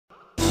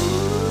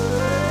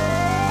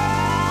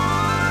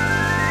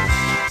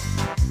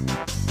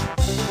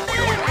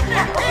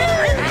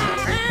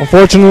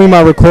Unfortunately,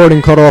 my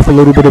recording cut off a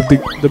little bit of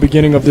the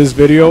beginning of this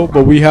video,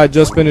 but we had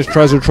just finished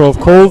Treasure Trove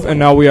Cove, and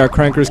now we are at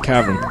Cranker's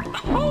Cavern.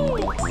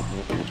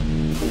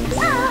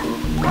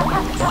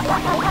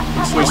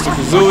 Switch to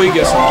Kazooie,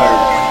 get some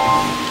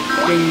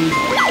better things.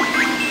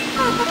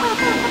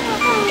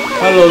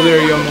 Hello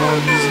there, young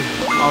ones.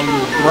 I'm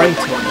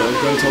Brentilda.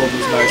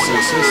 Brentilda's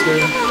nicest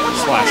sister.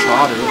 Slash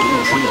hotter.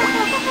 Ooh, she's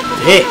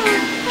thick.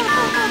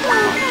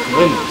 My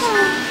goodness.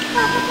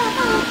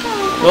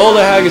 Well,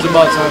 the hag is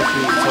about time for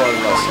you to tell a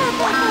lesson.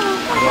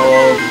 I know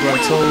all of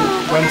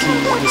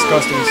Brentil's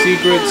disgusting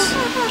secrets.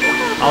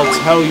 I'll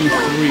tell you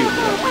 3 of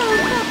them.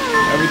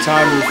 Every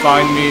time you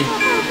find me,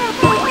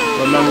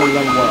 remember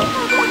them well.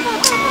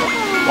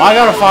 Why I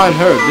gotta find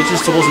her? Bitch is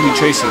supposed to be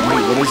chasing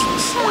me. What is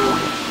this?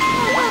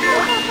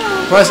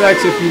 Press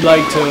X if you'd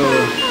like to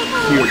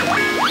hear them.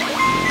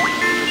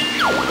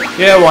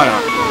 Yeah, why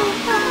not?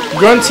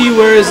 Grunty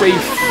wears a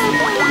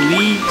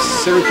flea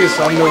circus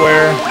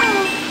underwear.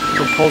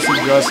 Compulsive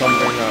dress, something,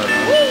 I don't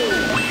know.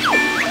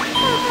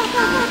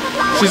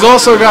 She's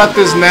also got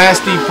this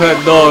nasty pet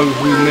dog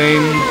whose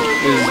name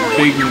is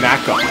Big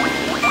Naka.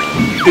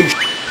 Big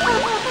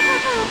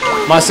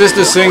My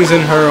sister sings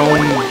in her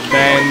own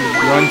band,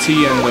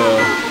 Grunty and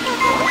the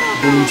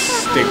Blue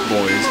Stick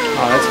Boys.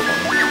 Oh, that's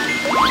funny.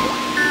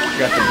 You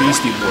got the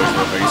Beastie Boys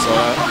with her, you saw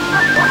that?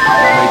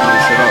 I'm making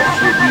this shit up,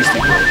 she's a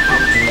Beastie Boy.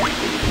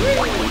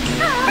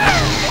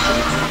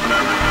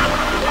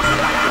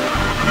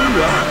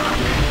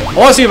 I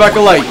want to see if I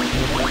can, like,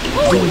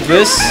 do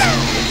this,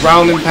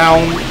 round and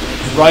pound,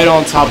 right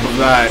on top of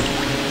that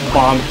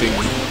bomb thing.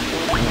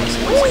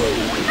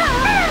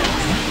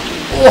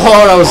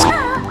 Oh, that was...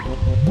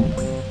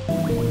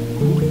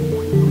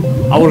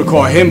 I would have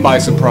caught him by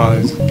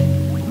surprise.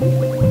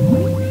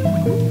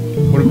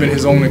 Would have been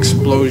his own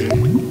explosion.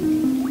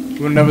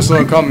 You would have never saw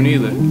it coming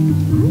either.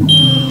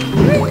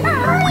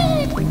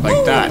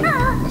 Like that.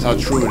 That's how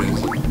true it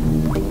is.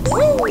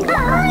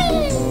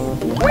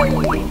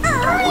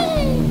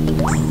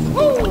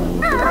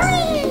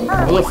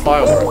 I love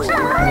fireworks.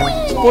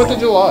 It's 4th of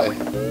July.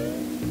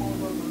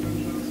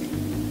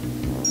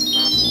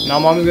 Now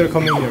mommy's gonna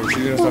come in here.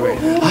 She's gonna start going.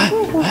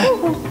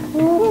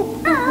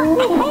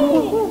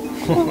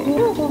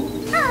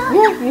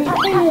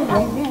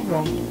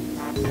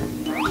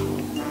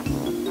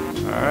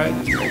 Alright,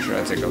 just make sure I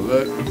take a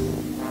look.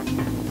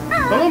 If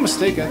I'm not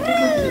mistaken, I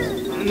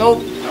think nope,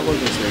 I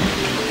wasn't mistaken.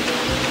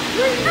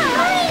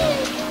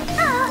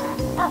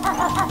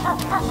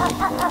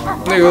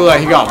 Nigga look like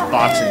he got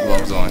boxing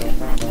gloves on.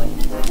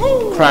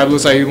 Crab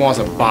looks like he wants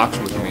to box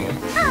with me.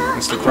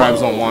 Mr. Krabs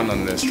don't want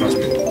none of this, trust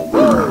me. You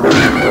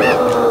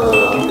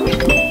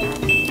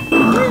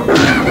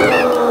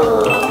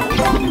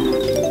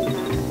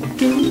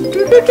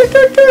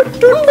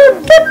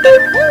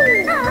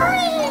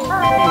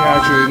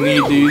actually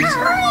need these.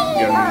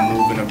 Get them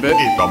moving a bit.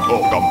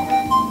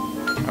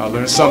 I'll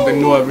learn something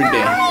new every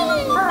day.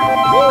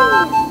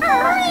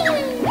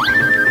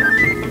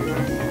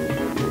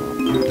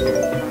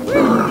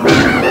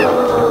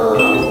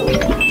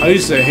 I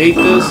used to hate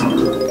this.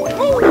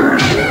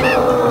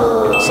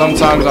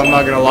 Sometimes, I'm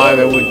not gonna lie,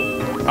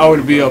 I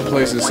would be up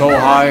places so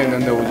high, and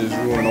then they would just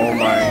ruin all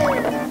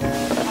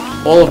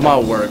of my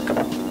work,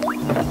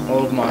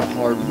 all of my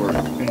hard work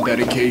and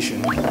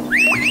dedication.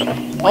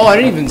 Oh, I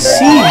didn't even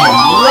see him.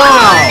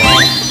 Wow!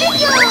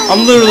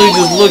 I'm literally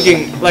just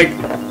looking like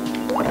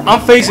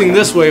I'm facing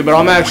this way, but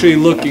I'm actually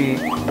looking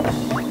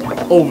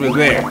over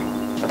there.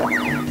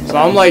 So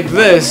I'm like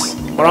this.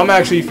 But I'm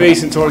actually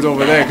facing towards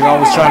over there because I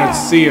was trying to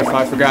see if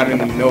I forgot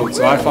any notes,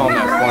 so I found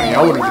that funny.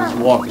 I would have just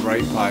walked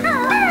right by them.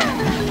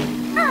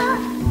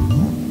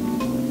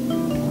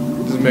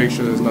 Just make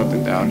sure there's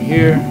nothing down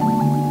here.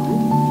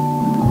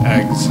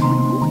 Eggs.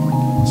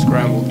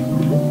 Scrambled.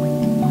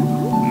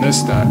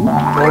 Missed that.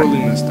 Totally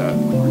missed that.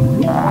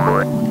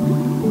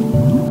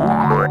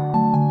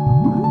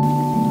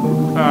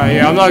 Alright,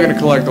 yeah, I'm not going to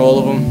collect all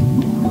of them.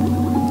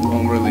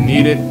 Don't really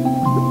need it.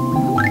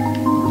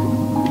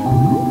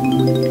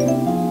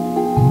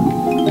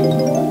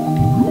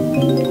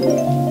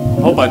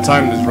 I hope I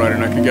timed this right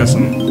and I can get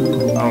some.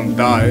 I don't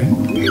die.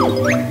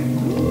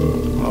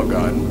 Oh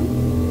god.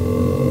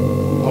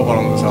 Hope I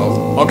don't lose health.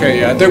 Okay,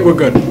 yeah, I think we're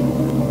good.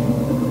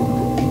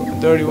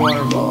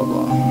 31, blah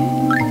blah.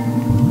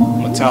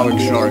 Metallic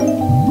shark.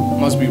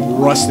 Must be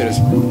rusted as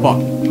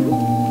fuck.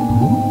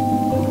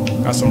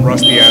 Got some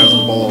rusty ass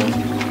balls.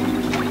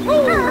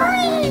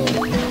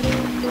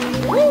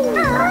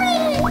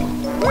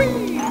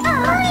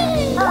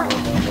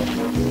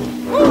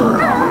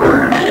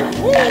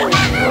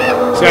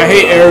 See, I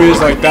hate areas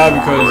like that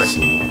because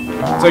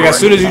it's like as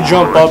soon as you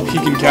jump up, he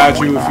can catch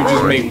you if you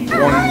just make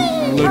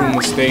one little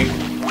mistake.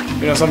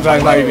 You know,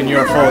 sometimes not even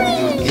your fault,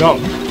 you just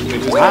jump.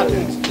 It just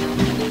happens.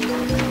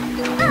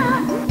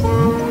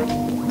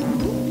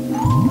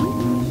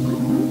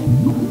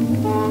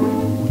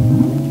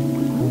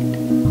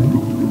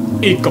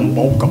 Ikam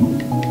bokam.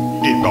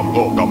 Ikam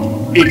bokam.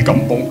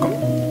 Ikam bokam.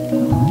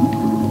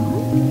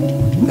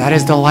 That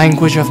is the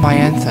language of my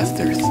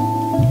ancestors.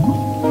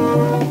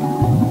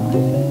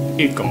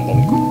 Ikam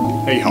bokam.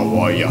 Hey, how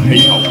are ya? Hey,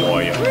 how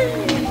are ya?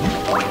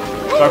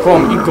 Should I call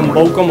him Ikum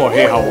Bokum or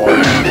Hey, how are ya?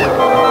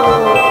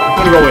 I'm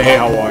gonna go with Hey,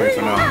 how are ya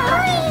for now.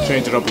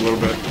 Change it up a little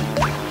bit.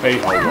 Hey,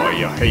 how are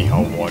ya? Hey,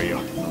 how are ya?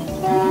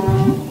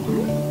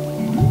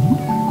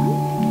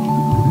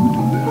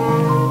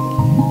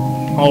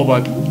 Oh,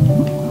 but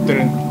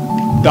didn't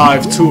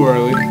dive too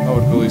early. That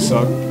would really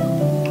suck.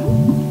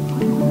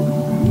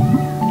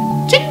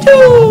 Jinjo!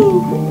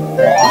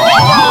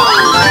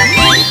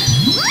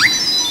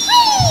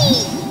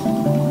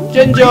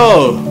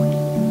 Jinjo!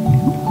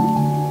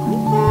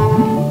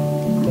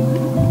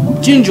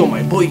 Jinjo,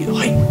 my boy.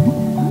 Hi.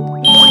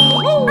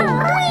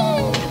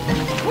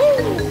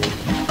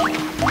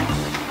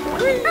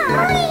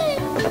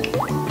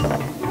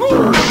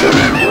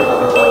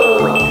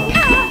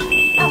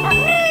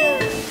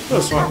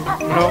 This one?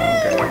 No?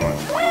 Okay, never mind.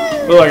 I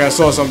feel like I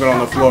saw something on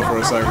the floor for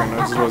a second. I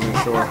just wasn't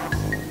sure.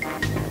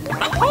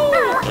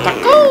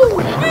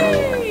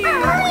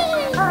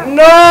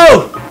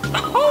 No!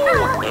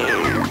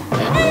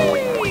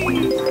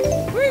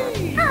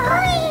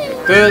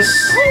 This.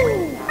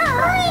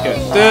 Get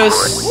this.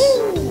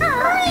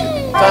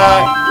 Get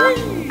that.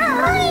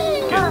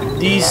 Get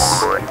this.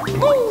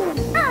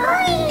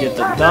 Get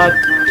the dot.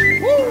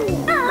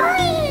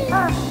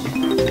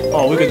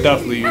 Oh, we could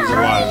definitely use a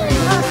lot of these.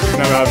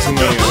 Never have too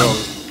many of those.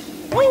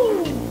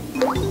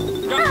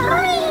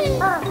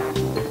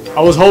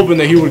 I was hoping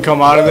that he would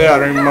come out of there. I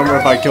don't even remember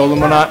if I killed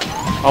him or not.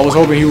 I was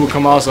hoping he would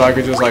come out so I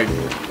could just like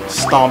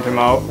stomp him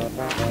out.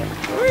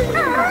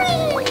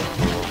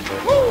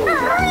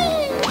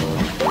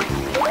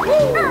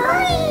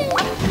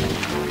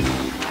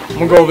 I'm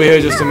gonna go over here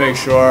just to make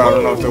sure. I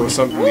don't know if there was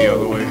something the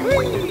other way.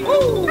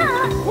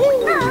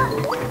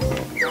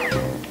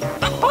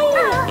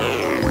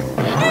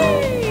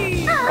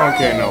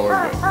 Okay, no,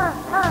 we're good.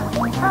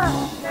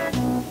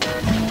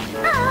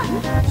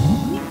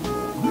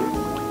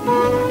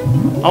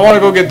 I want to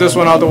go get this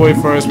one out the way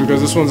first because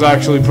this one's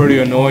actually pretty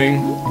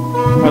annoying.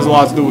 Has a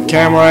lot to do with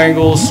camera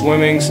angles,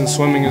 swimming, since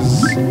swimming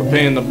is a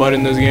pain in the butt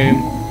in this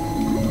game.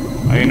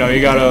 You know,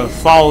 you gotta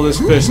follow this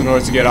fish in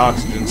order to get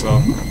oxygen, so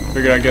I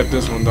figured I'd get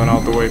this one done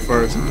out the way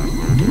first.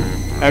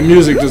 And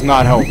music does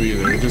not help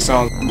either, it just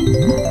sounds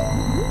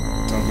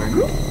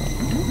something.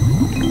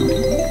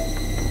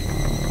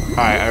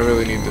 Alright, I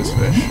really need this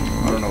fish.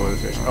 I don't know where the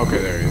fish is. Okay,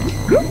 there he is.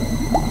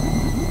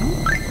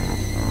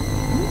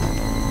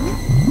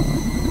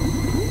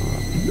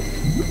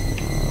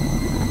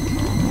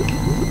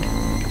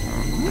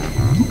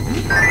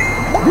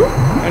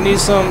 I need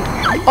some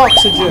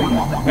oxygen.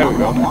 There we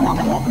go.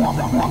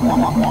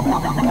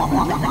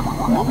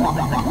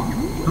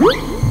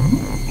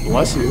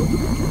 Bless you.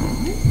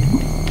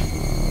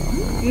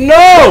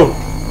 No!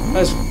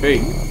 That's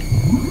fake.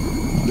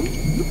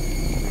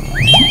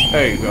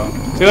 There you go.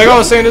 See, like I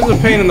was saying, this is a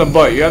pain in the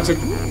butt. You have to,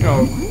 you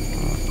know,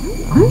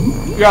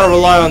 you gotta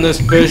rely on this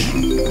fish to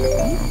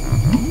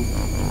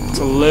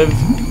live.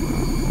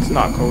 It's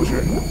not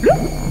kosher.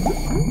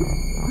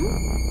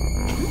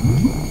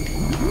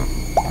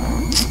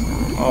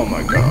 Oh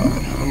my god.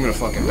 I'm gonna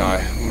fucking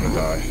die. I'm gonna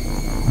die.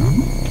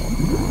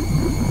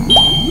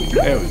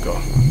 There we go.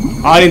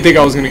 I didn't think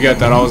I was gonna get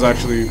that. I was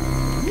actually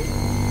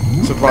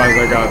surprised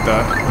I got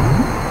that.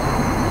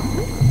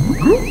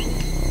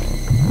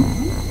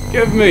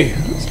 Give me.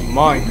 It's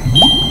mine.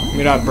 Give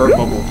me that bird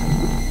bubble.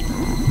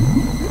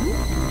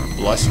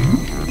 Bless you.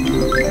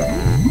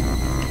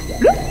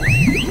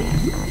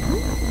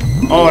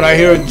 Oh, and I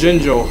hear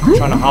Jinjo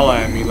trying to holler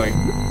at me like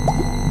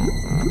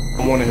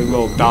I'm one of his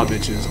little dot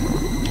bitches.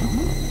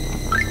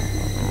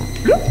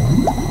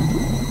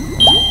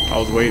 I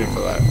was waiting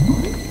for that.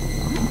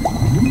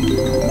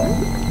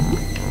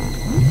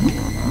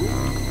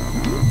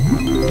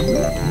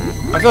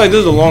 I feel like this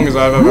is the longest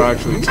I've ever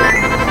actually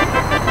taken.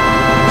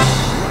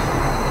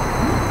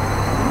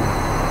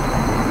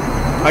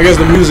 I guess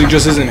the music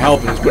just isn't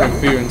helping. It's putting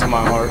fear into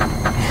my heart.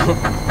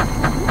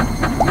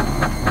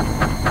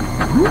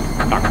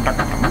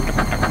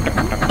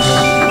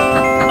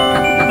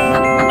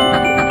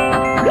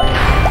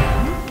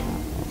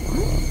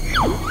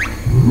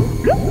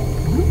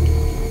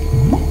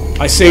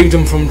 I saved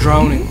him from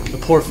drowning. The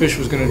poor fish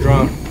was gonna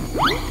drown.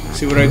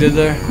 See what I did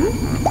there?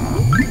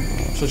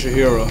 Such a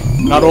hero.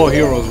 Not all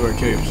heroes wear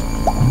capes.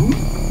 Some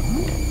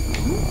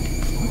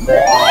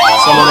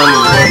of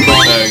them wear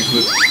book bags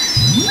with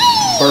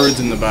birds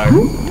in the back.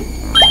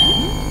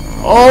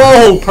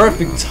 Oh,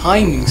 perfect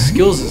timing.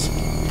 Skills as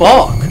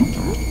fuck.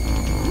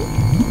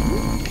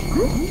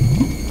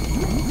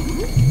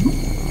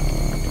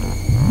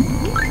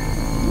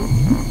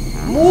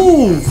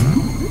 Move!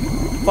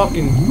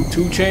 Fucking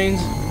 2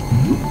 chains.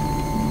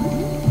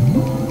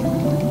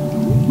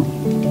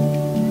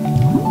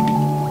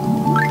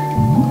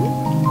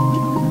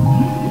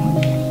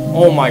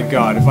 Oh my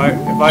god, if I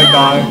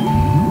die,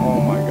 oh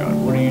my god,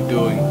 what are you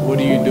doing? What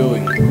are you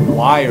doing?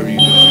 Why are you doing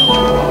it?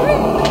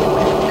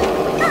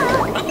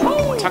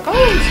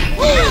 Tacos!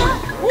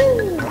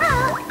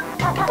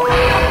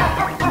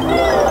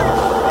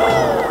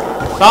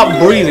 Stop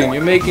breathing,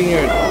 you're making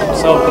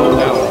yourself go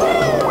down.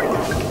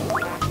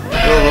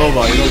 You're a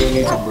robot. You don't even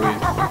need to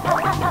breathe.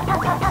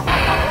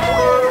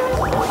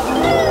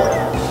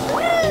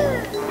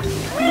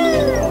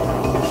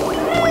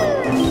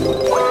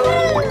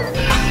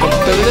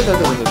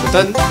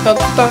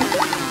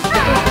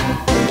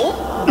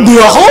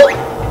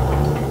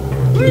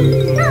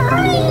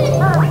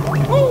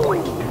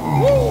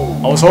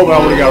 I was hoping I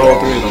would have got all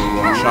three of them in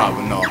one shot,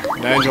 but no.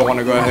 Banjo want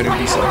to go ahead and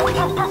be selfish.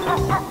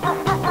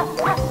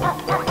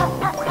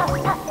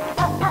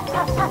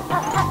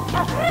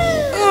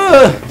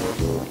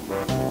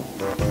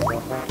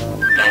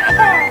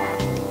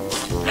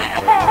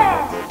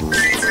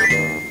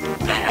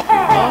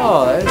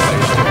 Oh, that's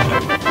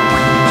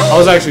nice. I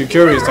was actually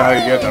curious to how you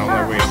get that. I'm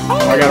like, wait,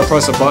 I gotta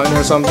press a button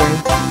or something?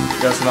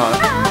 Guess not.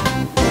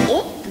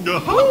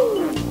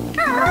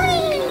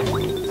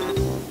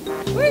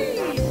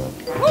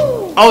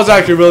 I was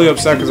actually really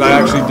upset because I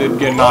actually did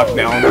get knocked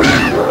down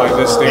by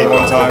this thing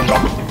one time.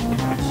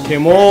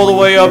 Came all the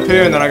way up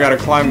here and then I gotta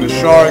climb the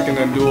shark and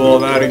then do all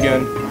that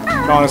again.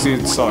 Honestly,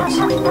 it sucks.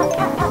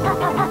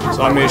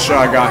 So I made sure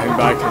I got him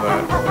back for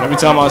that. Every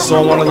time I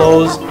saw one of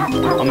those,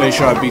 I made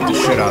sure I beat the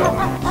shit out of him.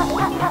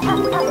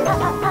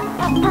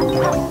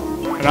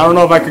 And I don't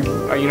know if I could,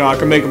 you know, I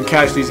could make him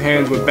catch these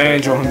hands with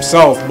Banjo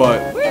himself,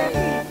 but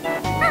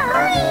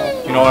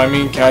you know what I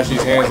mean? Catch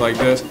these hands like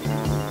this.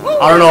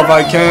 I don't know if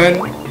I can,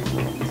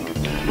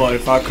 but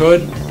if I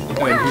could,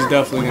 then he's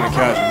definitely gonna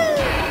catch me.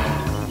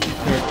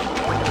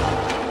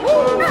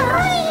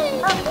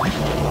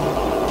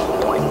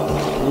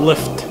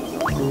 Lift.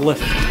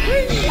 Lift.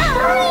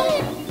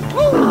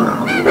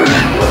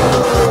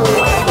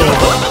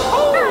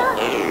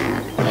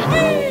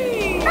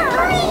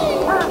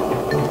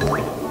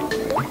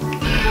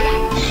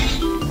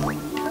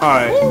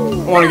 Alright, I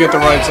want to get the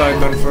right side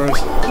done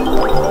first.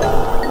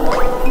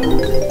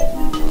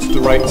 It's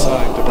the right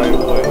side, the right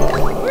way.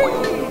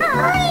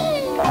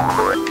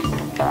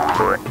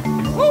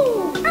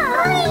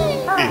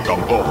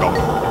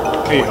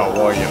 Hey, how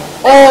are you?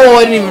 Oh, I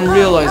didn't even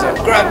realize that.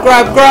 Grab,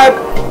 grab, grab!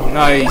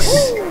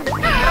 Nice.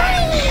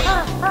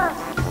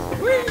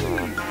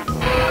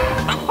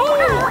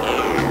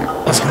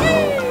 Let's go.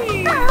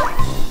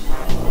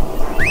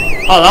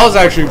 Oh, that was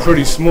actually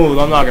pretty smooth,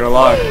 I'm not gonna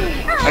lie.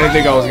 I didn't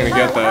think I was gonna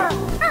get that.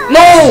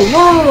 No!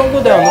 No, no, no,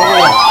 go down, no, go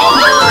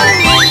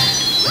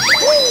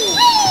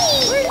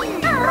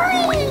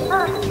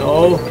down.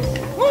 No.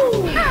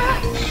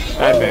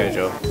 Bad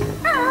Banjo.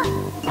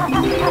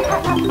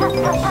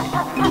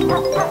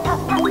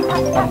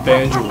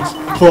 Banjos.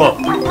 Fuck.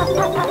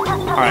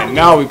 Alright,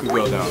 now we could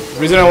go down. The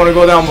reason I want to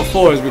go down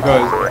before is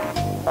because...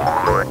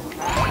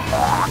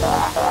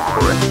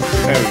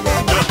 There we go.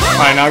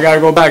 Alright, now I gotta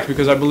go back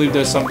because I believe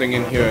there's something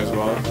in here as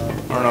well.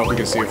 I don't know if we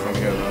can see it from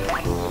here though.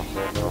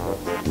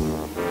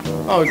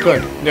 Oh, we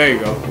could. There you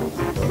go.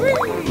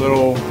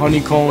 Little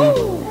honeycomb.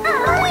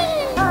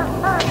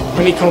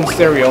 Honeycomb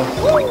stereo.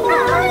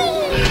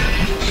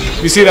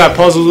 You see that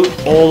puzzle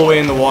all the way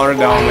in the water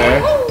down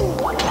there?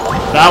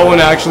 That one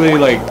actually,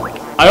 like,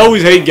 I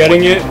always hate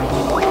getting it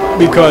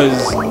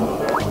because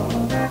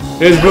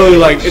there's really,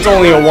 like, it's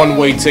only a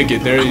one-way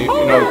ticket. There, you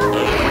know,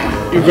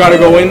 you gotta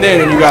go in there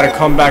and then you gotta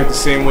come back the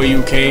same way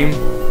you came.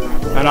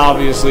 And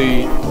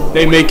obviously,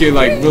 they make it,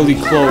 like, really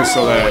close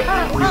so that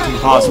you can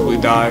possibly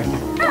die.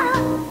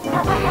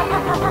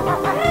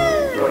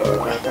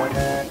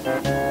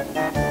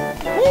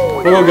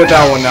 We'll go get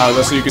that one now,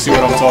 just so you can see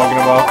what I'm talking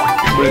about.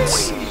 But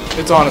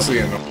it's honestly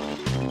annoying.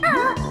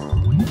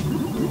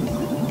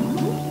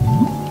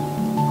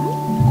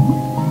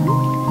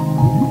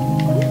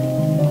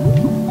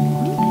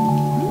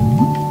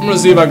 I'm gonna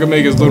see if I can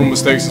make as little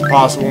mistakes as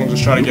possible and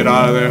just try to get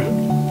out of there.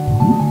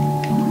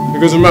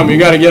 Because remember, you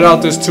gotta get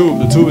out this tube.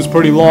 The tube is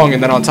pretty long,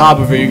 and then on top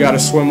of it, you gotta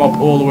swim up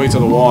all the way to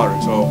the water,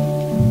 so...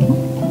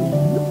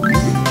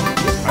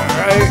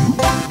 Alright.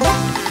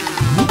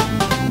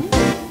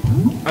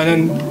 And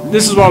then,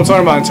 this is what I'm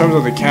talking about in terms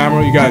of the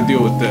camera, you gotta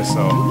deal with this,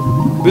 so...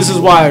 This is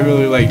why I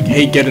really, like,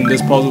 hate getting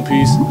this puzzle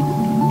piece.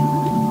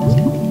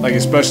 Like,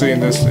 especially in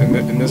this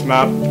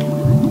map.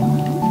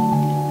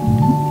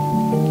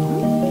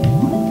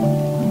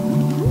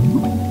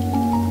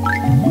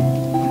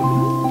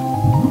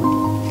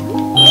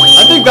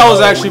 I think that was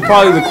actually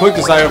probably the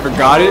quickest I ever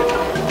got it,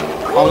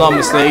 if I'm not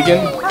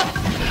mistaken.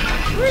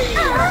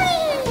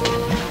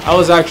 That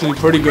was actually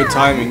pretty good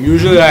timing.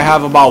 Usually I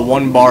have about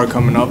 1 bar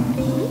coming up.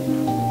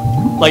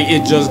 Like,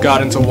 it just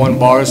got into 1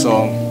 bar,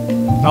 so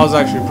that was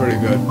actually pretty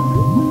good.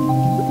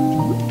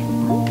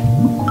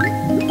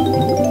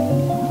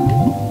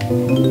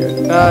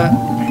 Get that.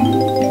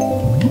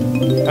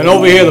 And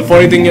over here, the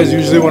funny thing is,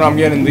 usually when I'm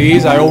getting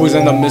these, I always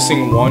end up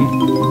missing one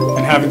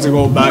and having to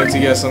go back to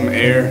get some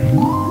air.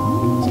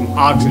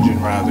 Oxygen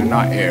rather,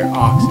 not air,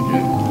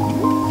 oxygen.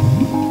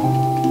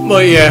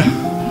 But yeah.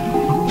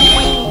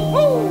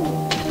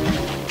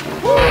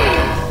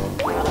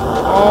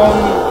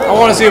 I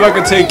want to see if I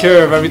can take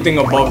care of everything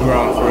above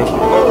ground first,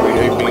 because I really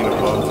hate being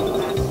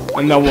above.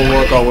 And then we'll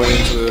work our way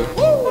into the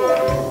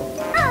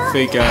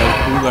fake ass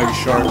bootleg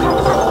shark.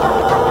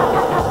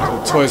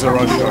 The Toys R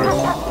Us shark.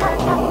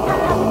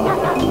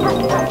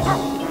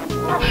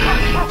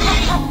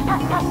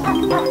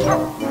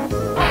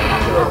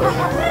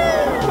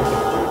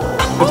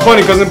 It's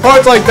funny because in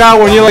parts like that,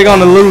 when you're like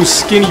on a little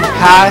skinny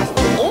path,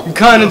 you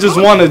kind of just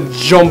want to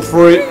jump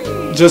for it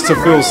just to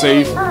feel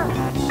safe.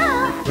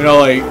 You know,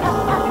 like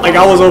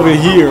I was over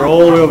here,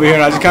 all the way over here,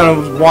 and I just kind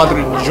of wanted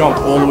to jump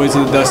all the way to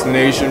the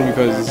destination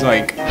because it's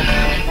like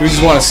you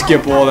just want to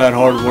skip all that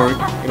hard work.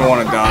 You don't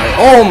want to die.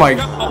 Oh my!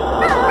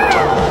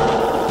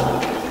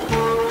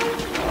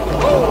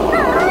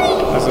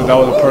 That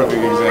was a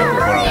perfect example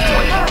of what I was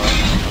talking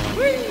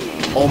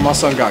about. Oh, my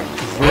son got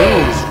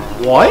grills.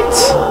 What?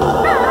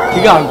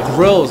 He got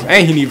grills,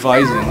 and he needs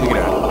Visine. Look at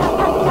that.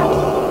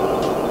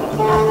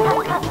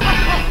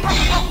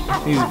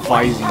 He's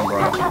Visine, bro.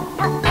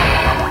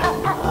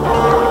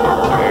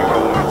 There you go.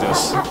 Let me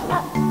just.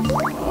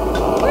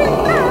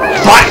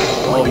 What?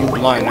 Oh, you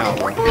blind now,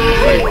 bro.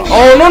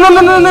 Oh no no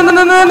no no no no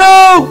no no no!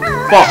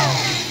 Fuck.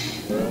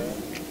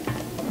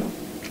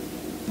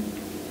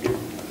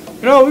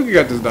 You know, we can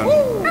get this done.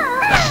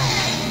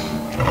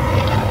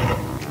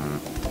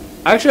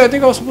 Actually, I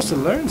think I was supposed to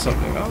learn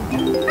something, no?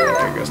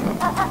 I guess not.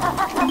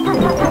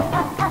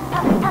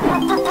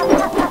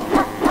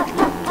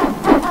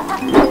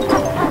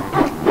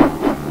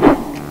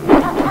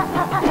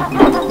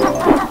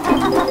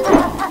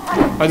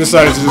 I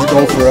decided to just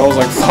go for it. I was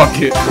like,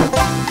 fuck it.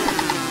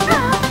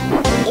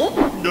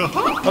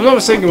 I'm not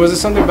mistaken, was there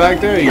something back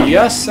there?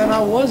 Yes, and I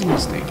was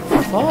mistaken.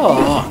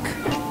 Fuck.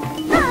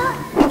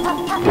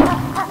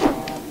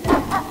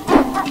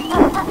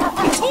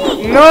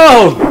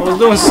 No! I was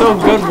doing so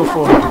good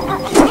before.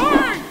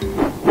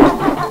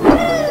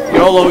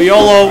 YOLO,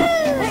 YOLO!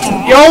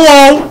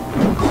 YOLO!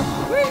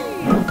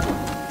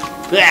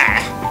 Blah.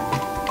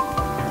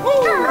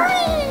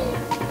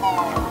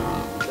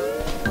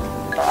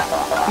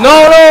 No,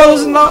 no,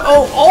 this is not.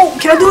 Oh, oh,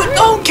 can I do it?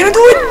 No, can I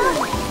do it?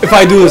 If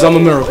I do this, I'm a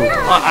miracle.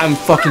 I'm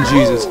fucking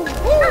Jesus.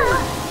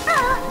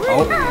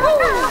 Oh.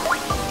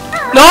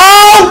 No!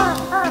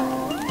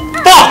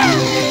 Fuck!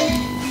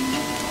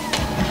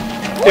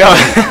 Yeah,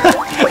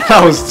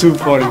 that was too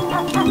funny.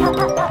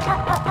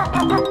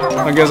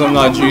 I guess I'm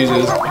not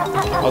Jesus.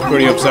 I was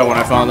pretty upset when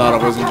I found out I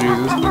wasn't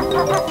Jesus.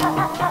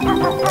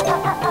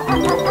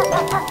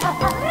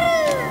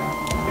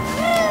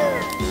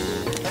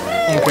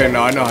 Okay,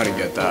 now I know how to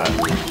get that.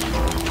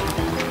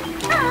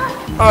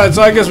 Alright,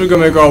 so I guess we can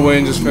make our way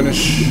and just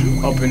finish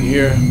up in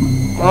here. I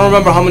don't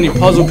remember how many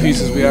puzzle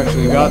pieces we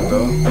actually got,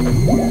 though.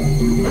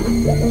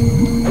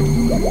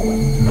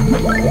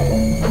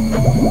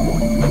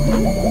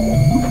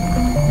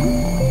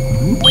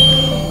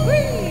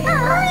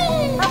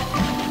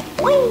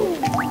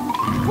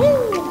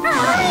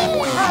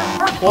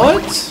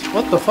 What?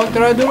 What the fuck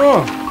did I do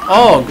wrong?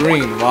 Oh,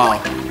 green. Wow.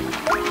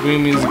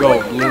 Green means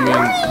go. Blue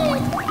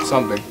means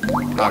something.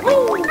 Not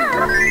good.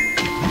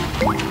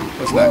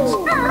 What's next?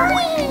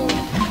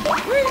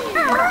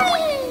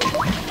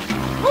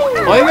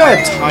 Why you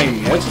gotta time me?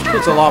 That just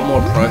puts a lot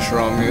more pressure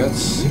on me.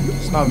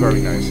 It's not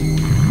very nice.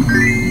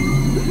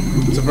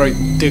 It's a very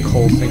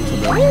dickhole thing to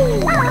do.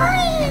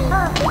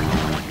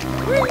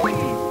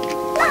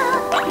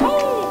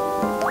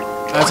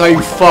 That's how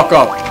you fuck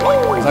up.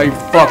 That's how you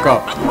fuck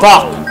up.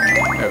 Fuck!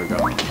 There we go.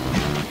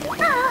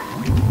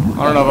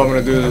 I don't know if I'm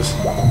gonna do this.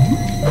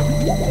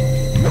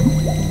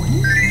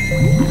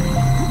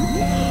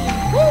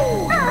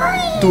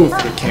 Do it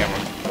for the camera.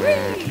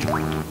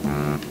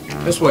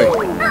 This way. This way,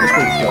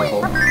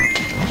 dickhole.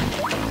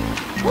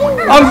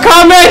 I'm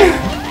coming!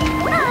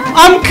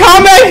 I'm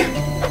coming!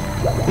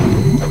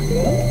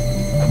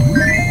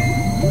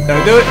 Did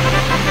I do it?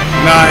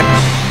 Nah.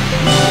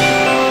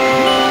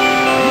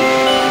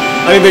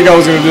 I didn't think I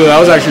was gonna do that. I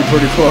was actually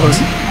pretty close.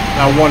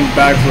 That one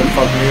backflip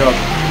fucked me up.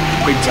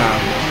 Big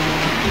time.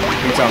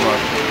 Big time up.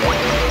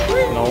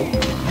 No.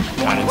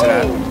 Not into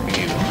that. Me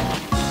neither.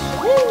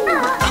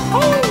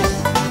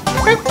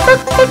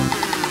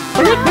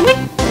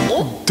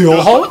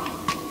 Dillhole?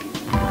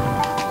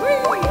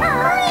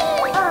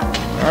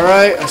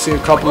 Alright, I see a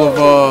couple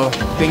of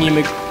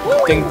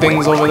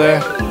things over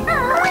there.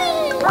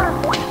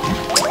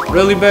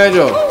 Really,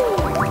 Banjo?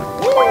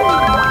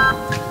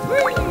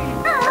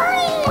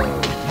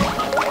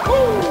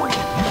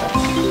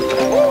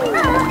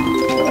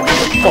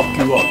 Fuck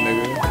you up,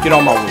 nigga. Get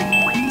on my way.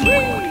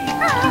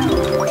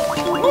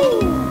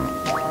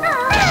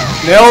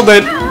 Nailed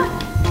it!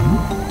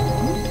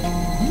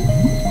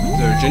 Is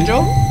there a Jinjo?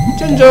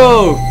 Jinjo!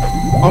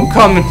 I'm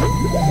coming.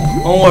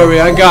 Don't worry,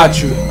 I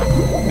got you.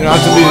 You don't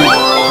have to be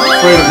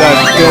afraid of that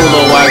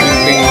dildo wagging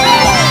thing.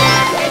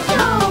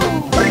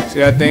 See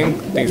that thing?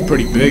 That thing's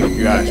pretty big if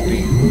you ask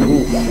me.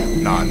 Oof.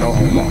 Nah, no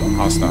homo.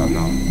 I'll stop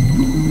now.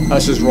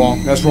 That's just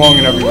wrong. That's wrong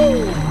in every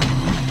way.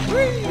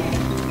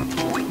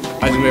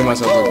 I just made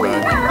myself look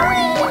bad.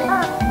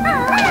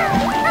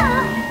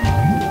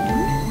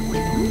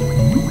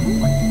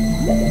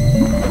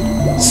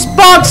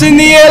 Sparks in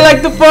the air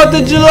like the 4th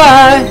of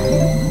July.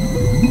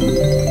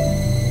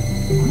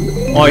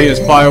 All I hear is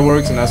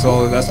fireworks, and that's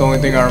all. That's the only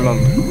thing I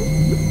remember.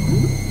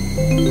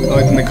 The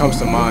only thing that comes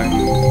to mind.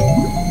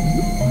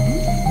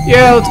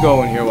 Yeah, let's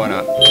go in here. Why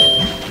not?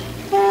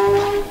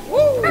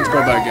 Let's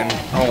go back in.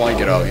 I don't like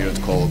it out here. It's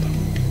cold.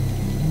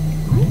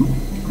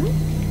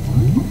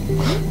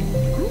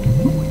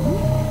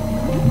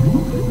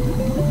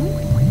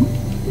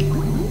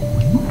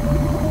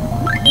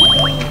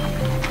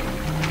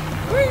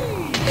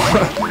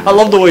 I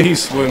love the way he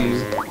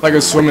swims, like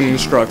a swimming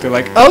instructor.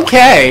 Like,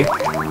 okay,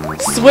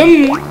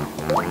 swim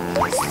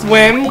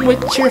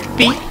with your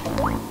feet,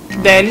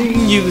 then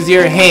use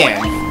your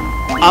hands,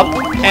 up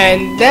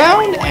and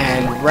down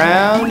and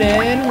round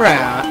and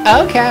round.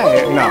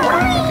 Okay, no,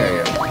 okay,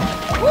 yeah.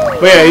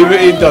 But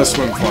yeah, he does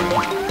swim funny.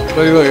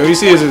 But look, you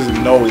see his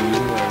nose.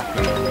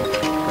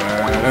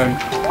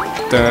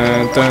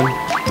 Dun, dun,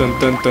 dun,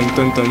 dun, dun, dun,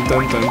 dun,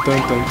 dun, dun, dun,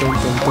 dun, dun,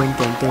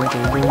 dun,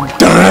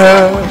 dun,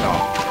 no.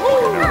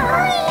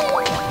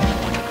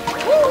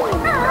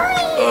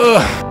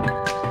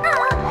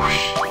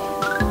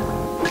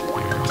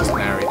 Just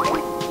married.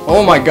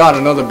 Oh my god,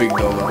 another big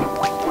dildo.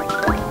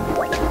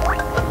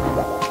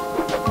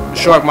 The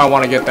shark might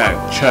want to get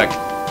that checked.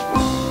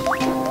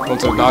 Go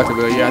to the doctor,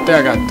 be like, yeah, I think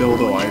I got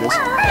dildo-itis.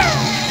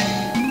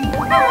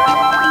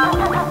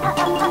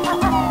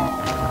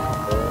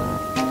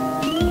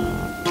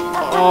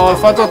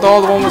 If I thought the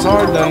other one was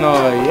hard, then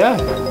yeah.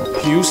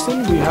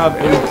 Houston, we have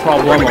a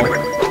problem.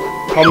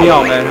 Help me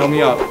out, man. Help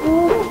me out.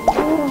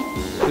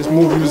 This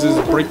move uses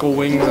Breako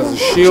Wings as a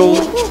shield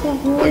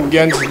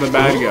against the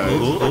bad guys.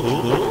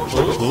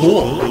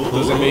 Cool.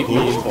 Does it make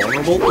me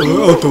invulnerable?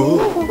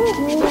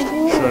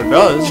 Sure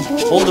does.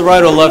 Hold the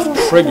right or left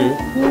trigger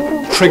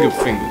finger.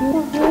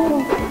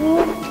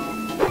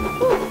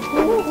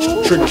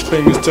 Trigger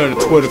fingers turn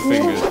to Twitter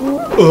fingers.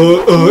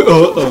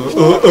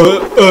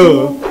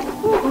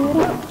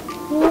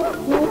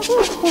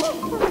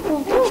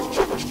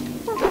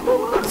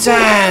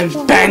 Time,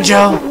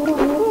 Banjo!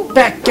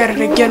 Back at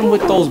it again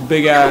with those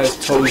big ass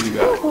toes you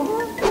got.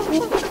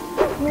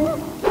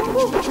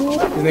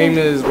 His name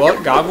is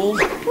what? Goggles?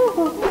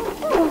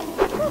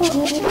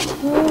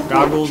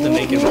 Goggles to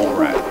make it more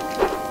rat.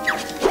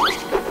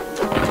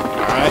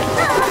 Alright.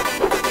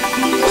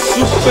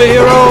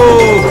 Superhero!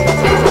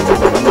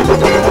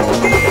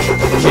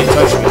 You can't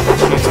touch me. You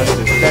can't touch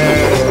this.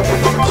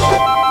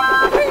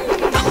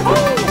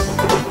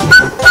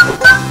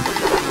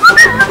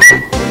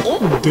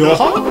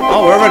 Oh,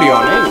 we're already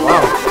on it.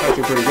 Wow.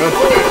 Actually pretty good.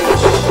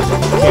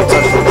 Can't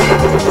touch me.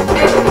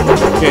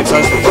 Can't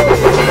touch me.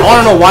 I want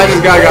to know why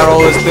this guy got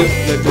all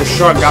this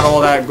shark got all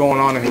that going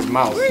on in his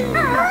mouth. If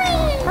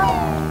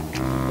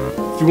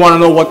you want to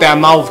know what that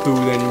mouth do,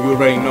 then you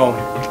already know.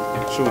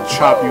 She'll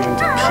chop you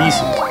into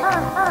pieces.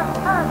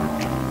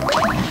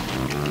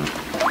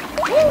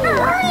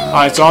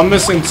 Alright, so I'm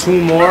missing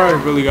 2 more. I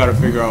really got to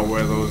figure out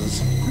where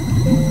those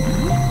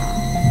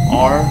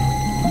are.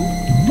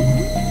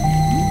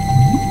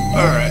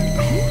 Alright.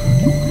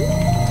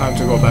 Time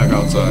to go back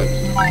outside.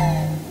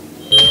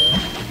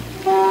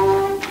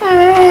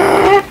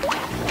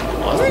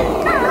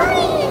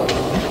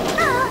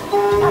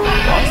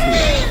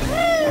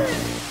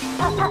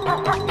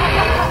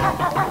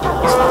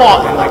 He's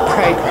falling like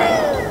cray cray.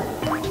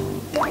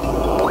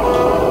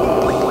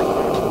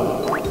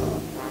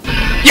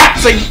 Yeah!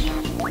 See?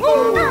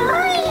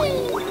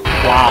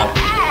 Wow.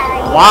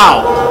 Wow!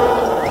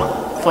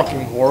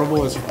 Fucking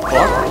horrible as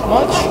fuck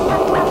much?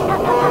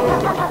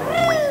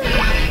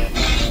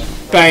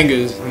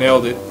 Bangers.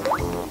 Nailed it.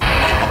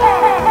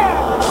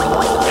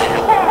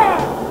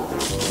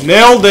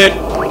 Nailed it!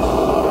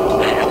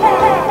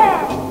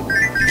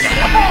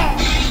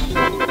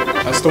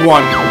 That's the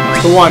one.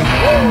 That's the one.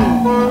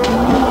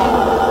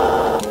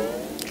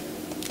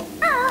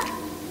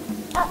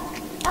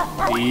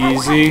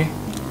 Easy.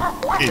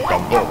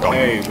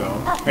 There you go.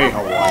 Hey,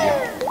 how are you?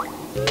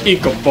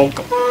 Ika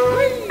boka.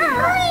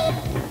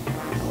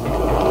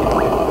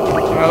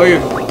 Look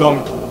at dumb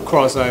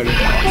cross-eyed.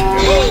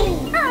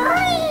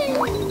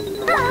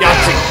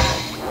 Yahtzee!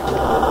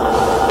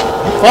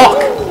 Fuck!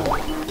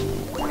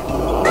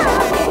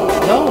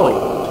 No!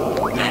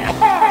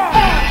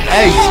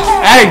 Eggs!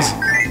 Eggs!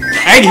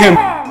 Egg him!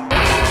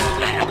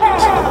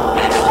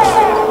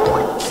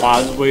 Wow,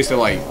 I just wasted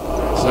like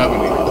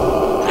 70.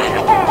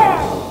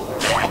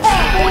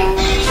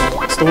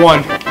 It's the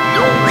one.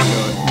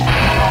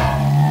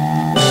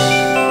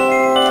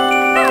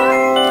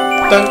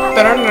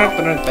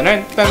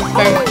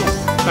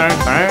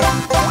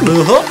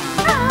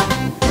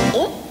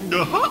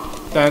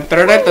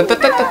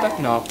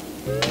 No.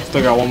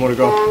 Still got one more to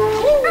go.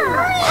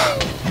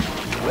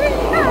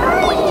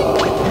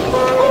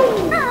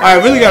 I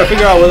really gotta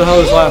figure out where the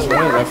hell this last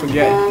one is. I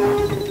forget.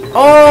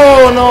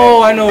 Oh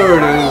no, I know where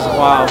it is.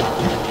 Wow.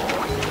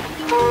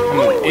 I'm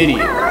an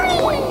idiot.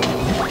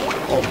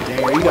 Oh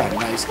damn, you got a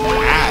nice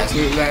ass.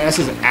 That's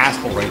his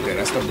asshole right there.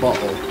 That's the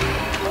butthole.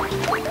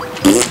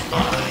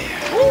 Oh,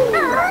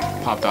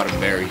 yeah. Popped out a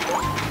berry.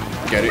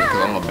 Get it?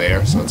 Because I'm a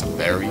bear, so it's a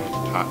berry.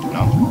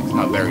 No, it's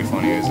not very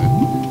funny, is it?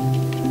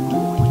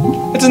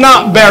 It's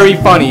not very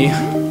funny.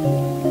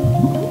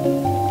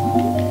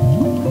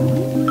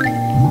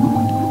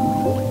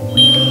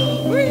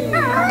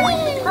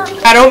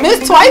 I don't miss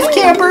twice,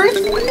 campers.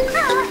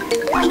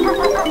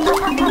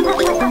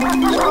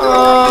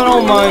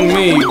 Don't mind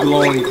me,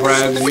 glowing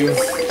crabs, you.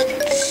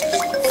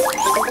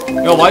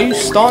 Yo, why you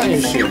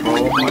starting shit,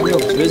 bro? Mind your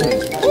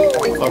business.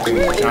 Fucking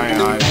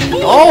giant eyes.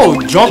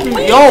 Oh,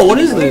 jumping. Yo, what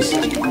is this?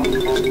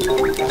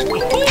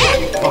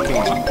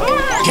 Fucking.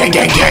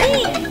 Gang.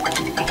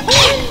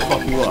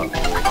 Fuck you up.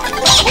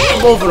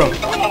 Both of them.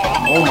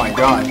 Oh my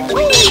god.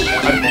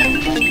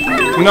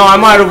 I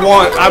might have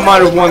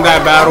won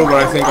that battle, but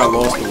I think I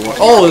lost the war.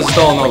 Oh, there's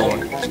still another one.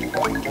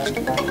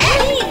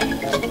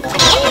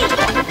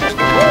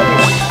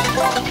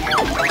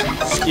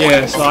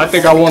 Yeah, so I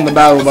think I won the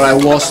battle, but I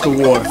lost the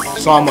war.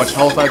 Saw how much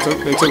health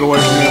they took away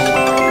from me.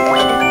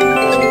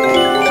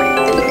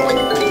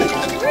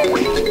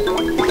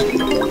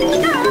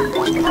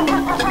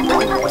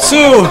 2,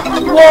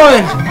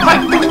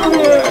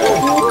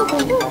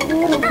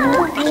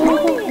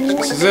 1.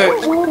 This is it.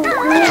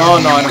 Oh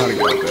no, I know how to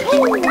get up there.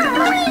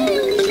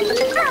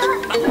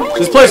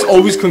 This place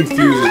always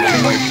confuses me.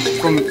 Like,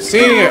 from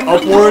seeing it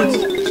upwards,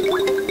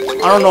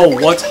 I don't know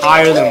what's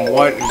higher than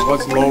what and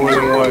what's lower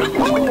than what.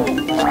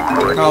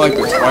 Kind of like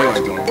the Twilight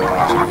Zone going on.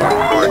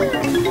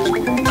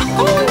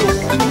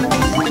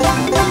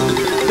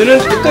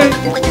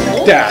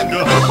 Dab.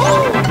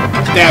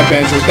 Dab,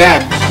 Banjo.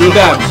 Dab. Do a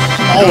dab.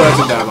 Oh, that's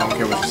a dab. I don't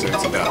care what you say.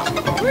 It's a dab.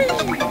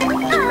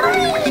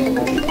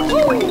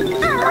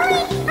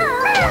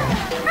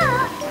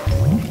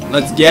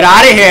 Let's get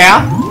out of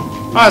here.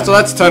 Alright, so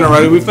that's 10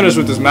 already. We finished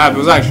with this map. It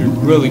was actually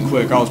really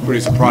quick. I was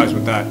pretty surprised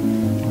with that. If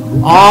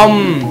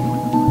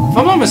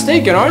I'm not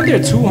mistaken, aren't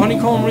there 2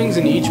 honeycomb rings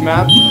in each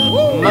map?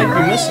 I might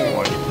be missing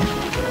one.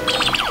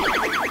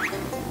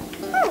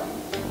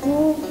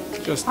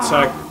 Just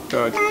check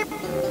the...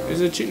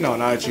 Is it no,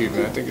 not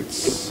achievement. I think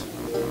it's...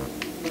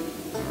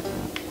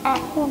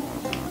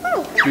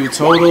 View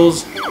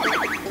totals.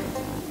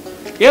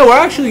 Yeah, we're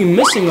actually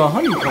missing a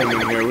honeycomb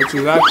in here, which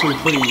is actually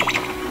pretty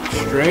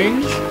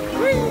strange.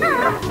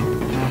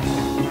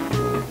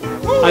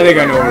 I think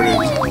I know where it is.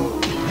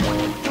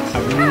 I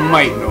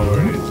might know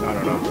where it is. I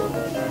don't know.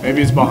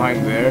 Maybe it's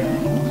behind there.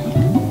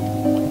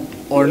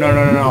 Or no.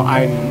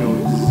 I know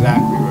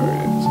exactly where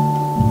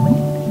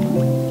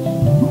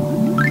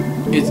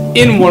it is. It's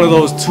in one of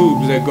those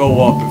tubes that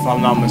go up, if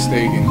I'm not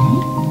mistaken.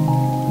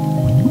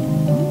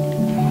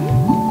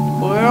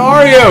 Where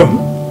are you?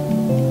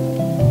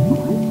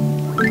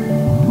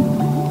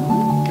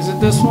 Is it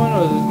this one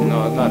or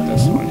no? Not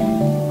this one.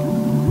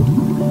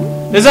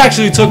 This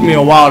actually took me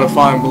a while to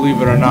find,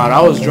 believe it or not.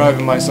 I was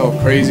driving myself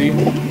crazy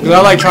because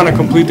I like trying to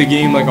complete the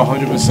game like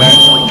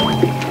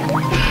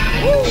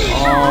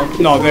 100%.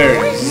 No, there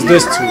it is. It's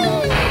this tube.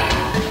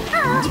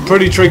 It's a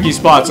pretty tricky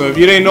spot, so if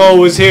you didn't know it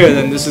was here,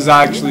 then this is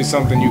actually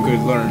something you could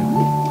learn.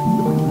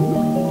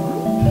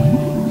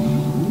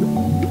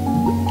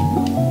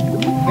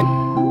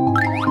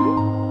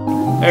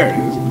 There it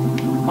is.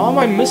 How am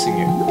I missing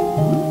it?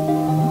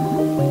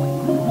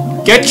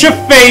 Get your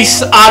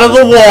face out of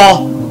the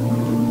wall!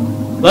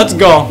 Let's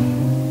go.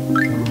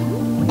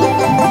 You're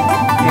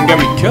gonna get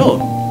me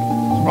killed.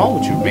 What's wrong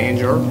with you,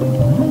 Banjo?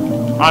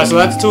 Alright, so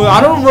that's 2. I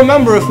don't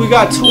remember if we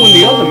got 2 in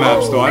the other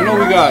maps, though. I know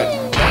we got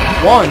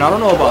 1. I don't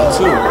know about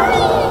 2.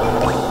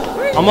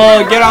 I'm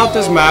gonna get out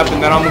this map,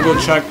 and then I'm gonna go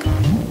check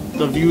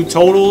the view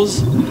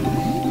totals.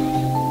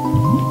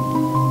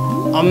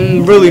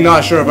 I'm really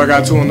not sure if I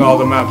got 2 in the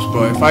other maps,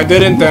 but if I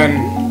didn't,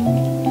 then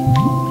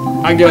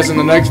I guess in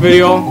the next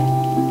video,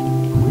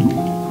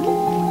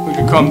 we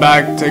could come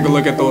back, take a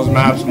look at those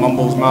maps,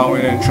 Mumbo's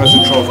Mountain and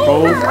Treasure Trove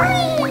Cove.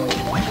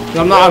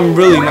 I'm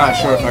really not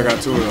sure if I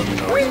got 2 of them, you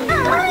know.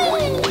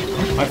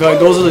 I feel like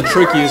those are the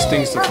trickiest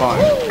things to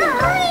find.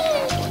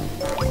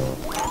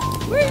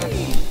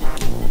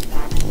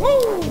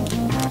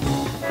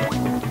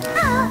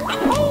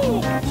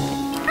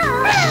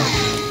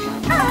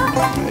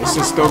 It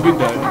should still be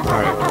dead.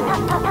 Alright.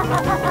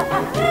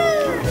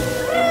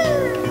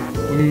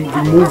 We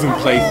move in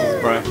places,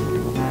 bruh.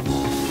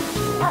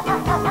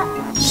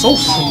 So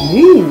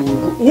smooth.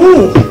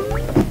 Ooh.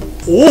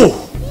 Ooh.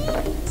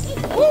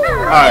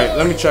 Alright,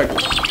 let me check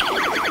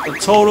the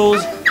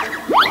totals.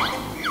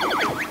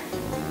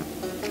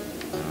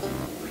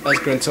 That's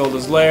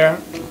Grantilda's lair.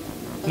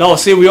 No,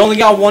 see, we only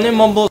got 1 in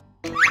Mumbo's.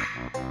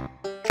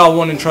 Got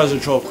 1 in Treasure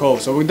Trove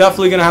Cove, so we're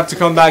definitely gonna have to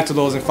come back to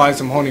those and find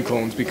some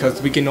honeycombs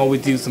because we can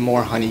always use some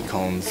more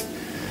honeycombs.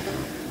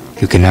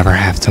 You can never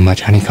have too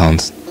much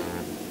honeycombs.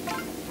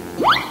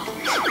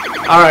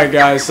 Alright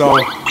guys, so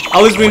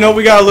at least we know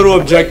we got a little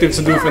objective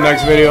to do for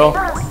next video.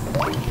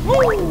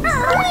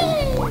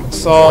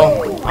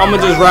 So I'm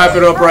gonna just wrap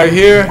it up right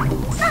here.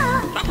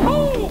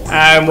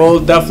 And we'll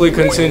definitely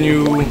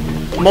continue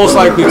most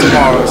likely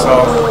tomorrow.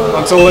 So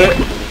until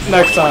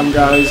next time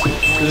guys,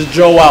 this is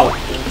Joe out.